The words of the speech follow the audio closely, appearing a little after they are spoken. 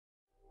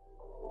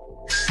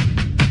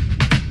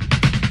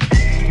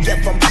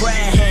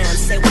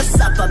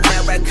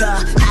America.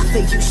 Half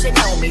of you should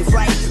know me,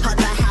 right?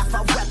 Other half a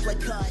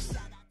replica.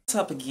 What's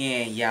up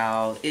again,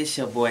 y'all? It's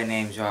your boy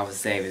named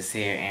Jarvis Davis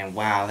here, and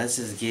wow, let's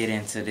just get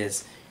into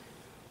this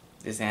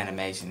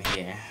animation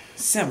here.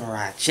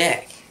 Samurai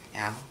Jack,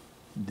 y'all.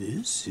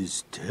 This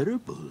is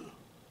terrible.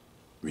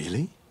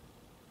 Really?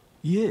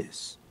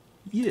 Yes.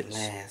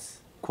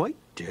 Quite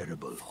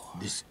terrible.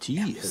 This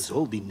tea has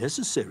all the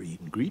necessary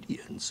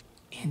ingredients,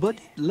 but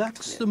it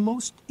lacks the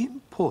most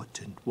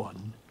important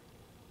one.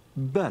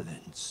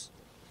 Balance.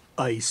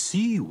 I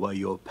see why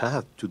your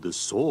path to the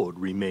sword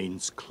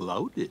remains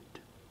clouded.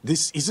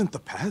 This isn't the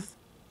path?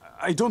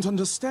 I don't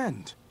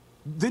understand.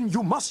 Then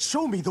you must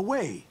show me the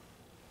way.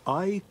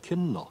 I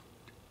cannot.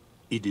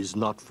 It is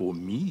not for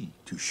me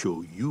to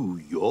show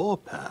you your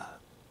path.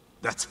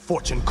 That's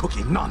fortune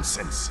cookie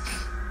nonsense.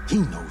 He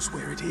knows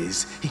where it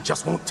is. He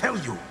just won't tell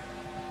you.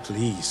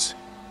 Please,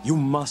 you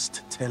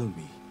must tell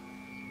me.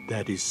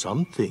 That is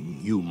something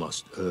you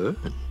must earn.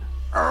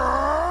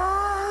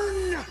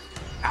 Earn?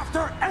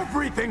 After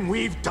everything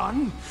we've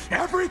done,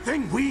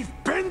 everything we've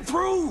been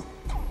through?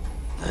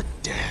 The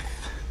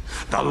death,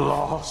 the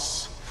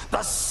loss,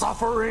 the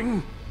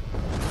suffering.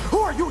 Who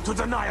are you to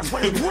deny us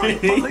what is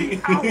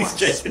rightfully ours?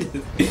 This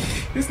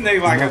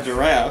nigga like a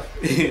giraffe.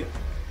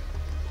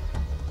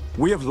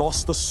 We have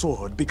lost the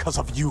sword because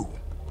of you.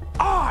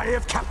 I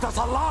have kept us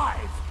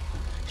alive.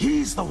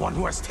 He's the one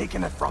who has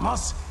taken it from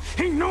us.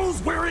 He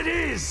knows where it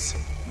is.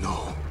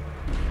 No.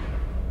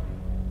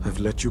 I've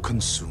let you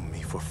consume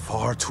me for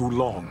far too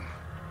long.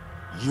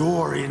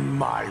 You're in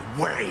my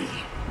way.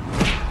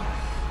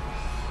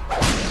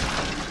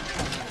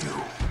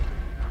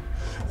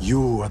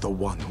 You are the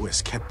one who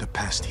has kept the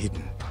past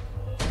hidden.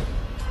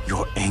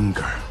 Your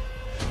anger,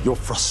 your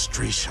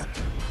frustration.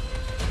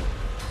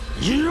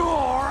 You're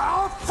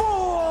a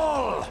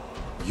fool!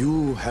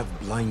 You have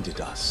blinded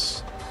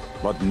us,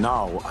 but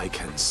now I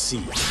can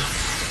see.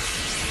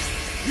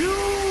 You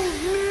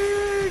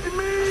need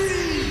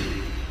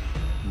me!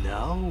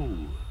 Now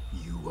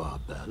you are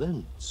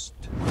balanced.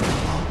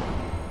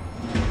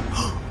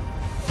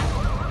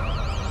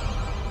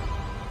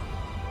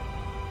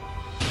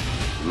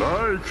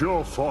 Like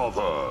your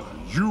father,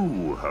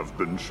 you have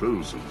been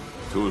chosen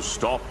to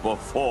stop a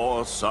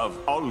force of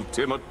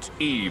ultimate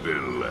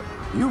evil.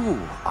 You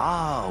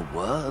are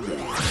worthy.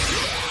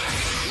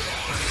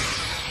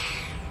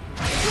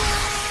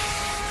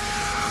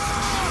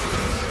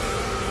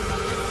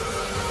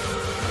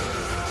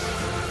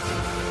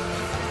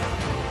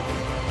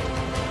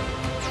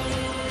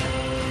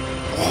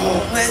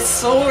 Oh, that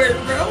sword,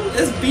 bro,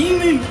 that's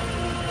beaming.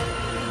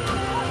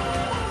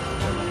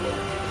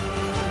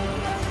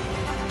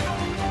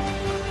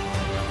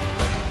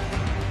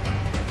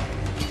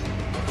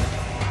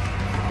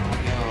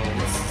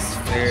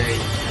 Very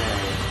good.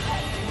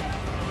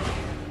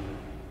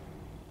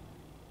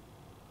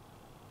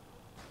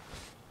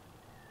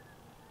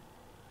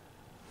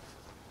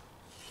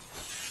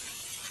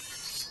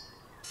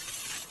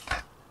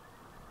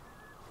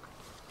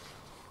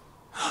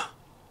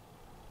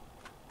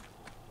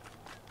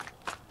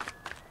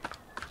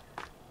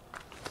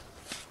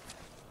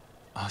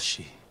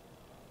 Ashi.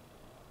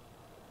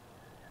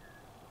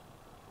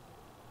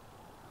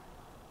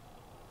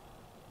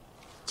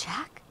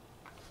 Jack?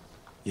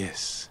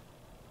 Yes.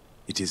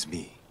 It is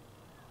me.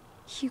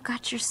 You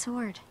got your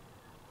sword.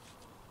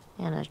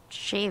 And a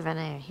shave and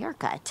a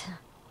haircut.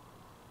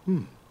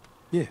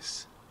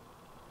 Yes.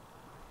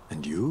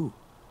 And you?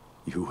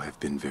 You have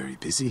been very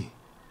busy.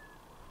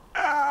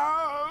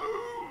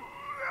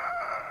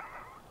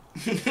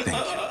 Thank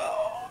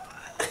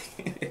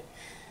you.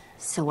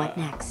 So what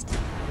next?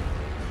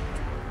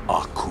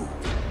 Aku.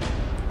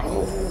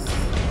 Oh.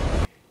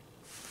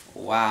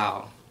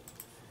 Wow.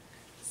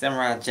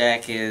 Samurai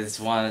Jack is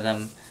one of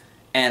them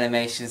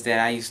animations that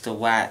I used to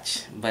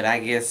watch, but I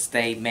guess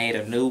they made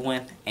a new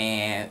one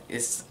and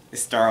it's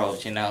thorough,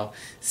 you know.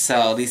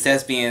 So at least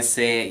that's being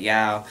said,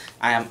 y'all,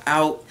 I am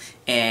out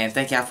and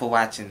thank y'all for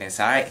watching this.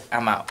 Alright,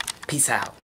 I'm out. Peace out.